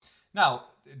Now,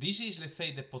 this is, let's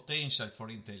say, the potential for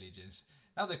intelligence.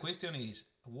 Now the question is,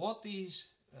 what is,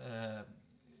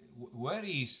 where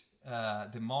is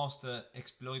the most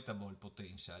exploitable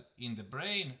potential, in the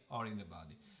brain or in the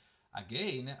body?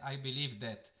 Again, I believe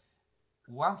that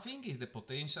one thing is the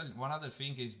potential, one other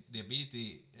thing is the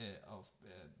ability of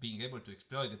being able to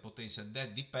exploit the potential.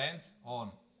 That depends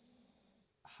on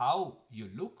how you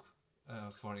look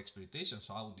for exploitation,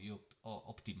 so how do you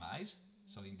optimize,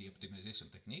 so in the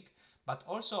optimization technique, but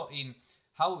also in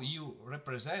how you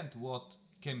represent what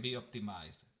can be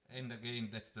optimized. And again,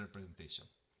 that's the representation.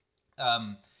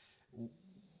 Um,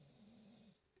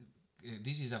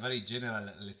 this is a very general,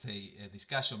 let's say,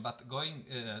 discussion, but going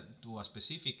to a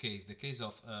specific case, the case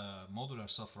of modular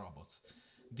soft robots.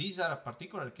 These are a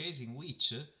particular case in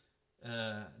which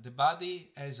the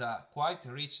body has a quite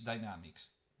rich dynamics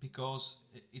because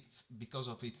it's because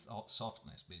of its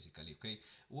softness, basically. Okay,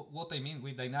 what I mean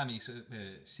with dynamics,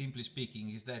 simply speaking,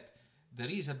 is that there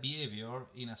is a behavior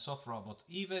in a soft robot,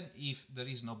 even if there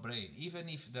is no brain, even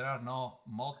if there are no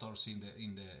motors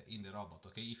in the robot.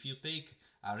 Okay, if you take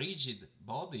a rigid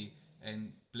body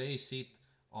and place it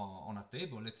on a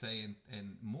table, let's say,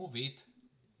 and move it,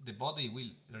 the body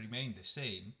will remain the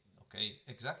same. Okay,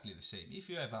 exactly the same. If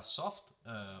you have a soft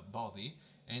body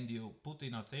and you put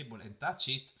it on a table and touch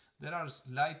it, there are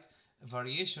slight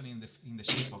variation in the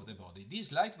shape of the body. This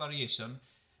slight variation,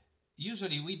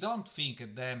 usually we don't think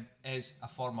of them as a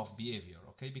form of behavior,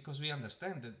 okay, because we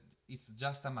understand that it's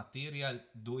just a material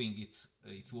doing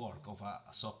its work of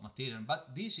a soft material, but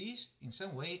this is in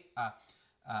some way a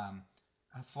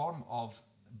form of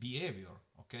behavior,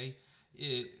 okay.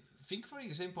 Think, for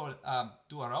example,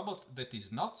 to a robot that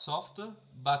is not soft,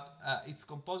 but it's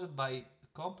composed by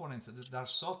components that are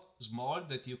so small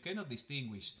that you cannot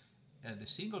distinguish the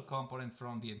single component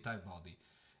from the entire body,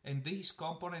 and these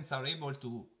components are able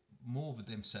to move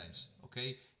themselves.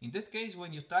 Okay, in that case,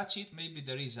 when you touch it, maybe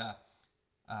there is a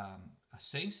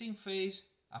sensing phase,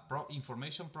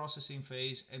 information processing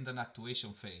phase, and an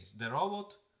actuation phase. The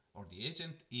robot or the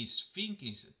agent is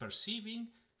perceiving,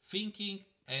 thinking,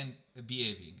 and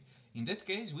behaving. In that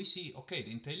case, we see, okay,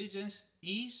 the intelligence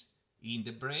is in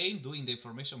the brain doing the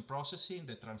information processing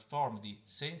that transform the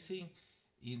sensing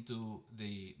into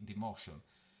the motion.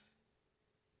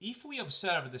 If we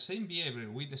observe the same behavior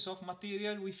with the soft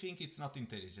material, we think it's not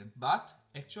intelligent, but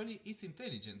actually it's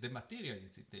intelligent. The material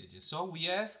is intelligent. So we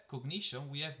have cognition,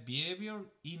 we have behavior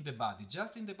in the body.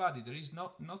 Just in the body, there is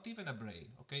not even a brain.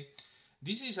 Okay,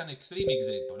 this is an extreme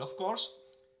example. Of course,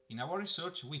 in our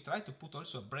research, we try to put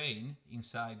also a brain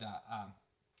inside a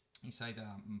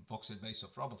voxel-based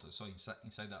soft robot, so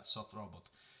inside a soft robot.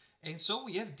 And so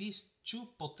we have these two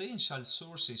potential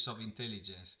sources of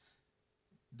intelligence: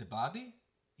 the body,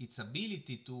 its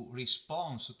ability to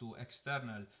respond to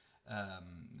external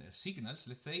signals,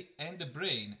 let's say, and the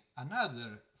brain,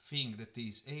 another thing that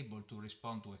is able to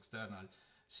respond to external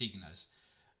signals.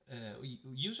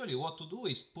 Usually, what to do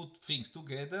is put things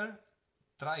together,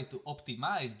 try to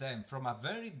optimize them from a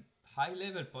very high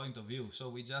level point of view. So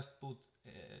we just put,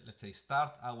 let's say,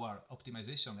 start our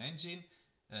optimization engine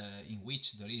in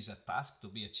which there is a task to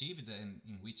be achieved and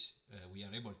in which we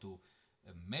are able to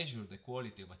measure the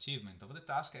quality of achievement of the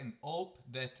task and hope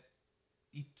that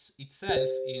itself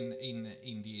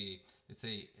in the, let's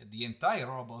say, the entire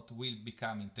robot will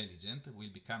become intelligent, will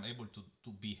become able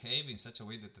to behave in such a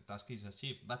way that the task is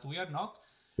achieved. But we are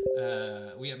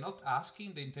not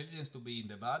asking the intelligence to be in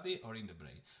the body or in the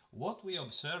brain. What we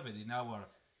observed in our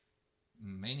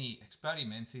many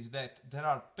experiments is that there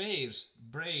are pairs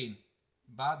brain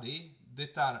body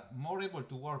that are more able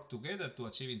to work together to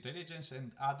achieve intelligence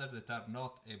and others that are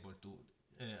not able to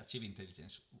achieve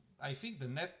intelligence. I think the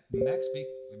next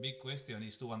big question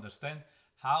is to understand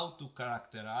how to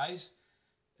characterize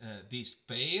these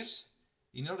pairs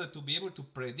in order to be able to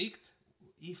predict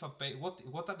if a pair,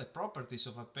 what are the properties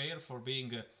of a pair for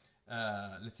being,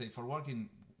 let's say, for working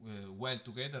well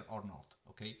together or not.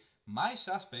 Okay, my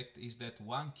suspect is that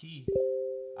one key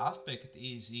aspect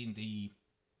is in the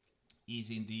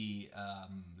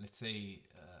let's say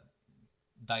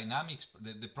dynamics,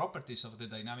 the properties of the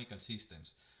dynamical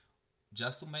systems.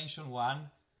 Just to mention one,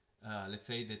 let's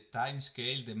say the time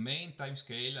scale, the main time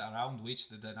scale around which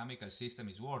the dynamical system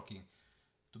is working.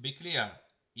 To be clear,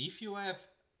 if you have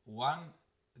one,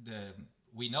 the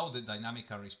we know the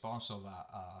dynamical response of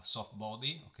a soft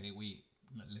body. Okay, we,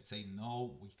 let's say,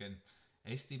 know, we can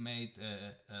estimate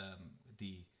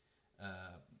the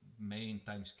uh, main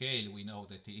time scale. We know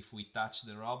that if we touch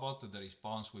the robot, the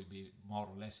response will be more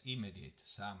or less immediate,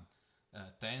 some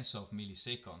tens of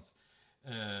milliseconds.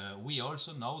 We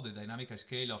also know the dynamical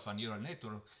scale of a neural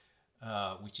network.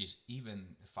 which is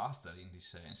even faster in this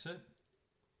sense.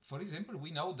 For example,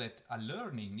 we know that a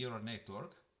learning neural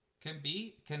network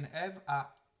can have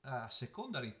a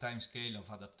secondary time scale of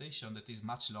adaptation that is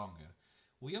much longer.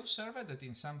 We observed that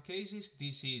in some cases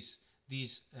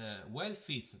this well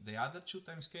fits the other two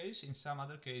time scales. In some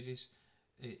other cases,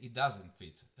 it doesn't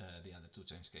fit the other two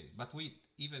time scales. But we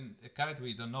even currently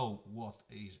we don't know what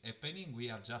is happening. We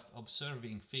are just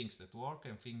observing things that work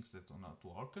and things that do not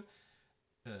work.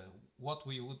 What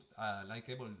we would like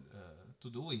able to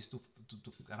do is to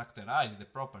characterize the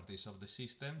properties of the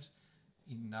systems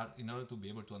in order to be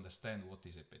able to understand what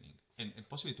is happening and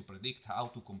possibly to predict how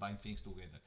to combine things together.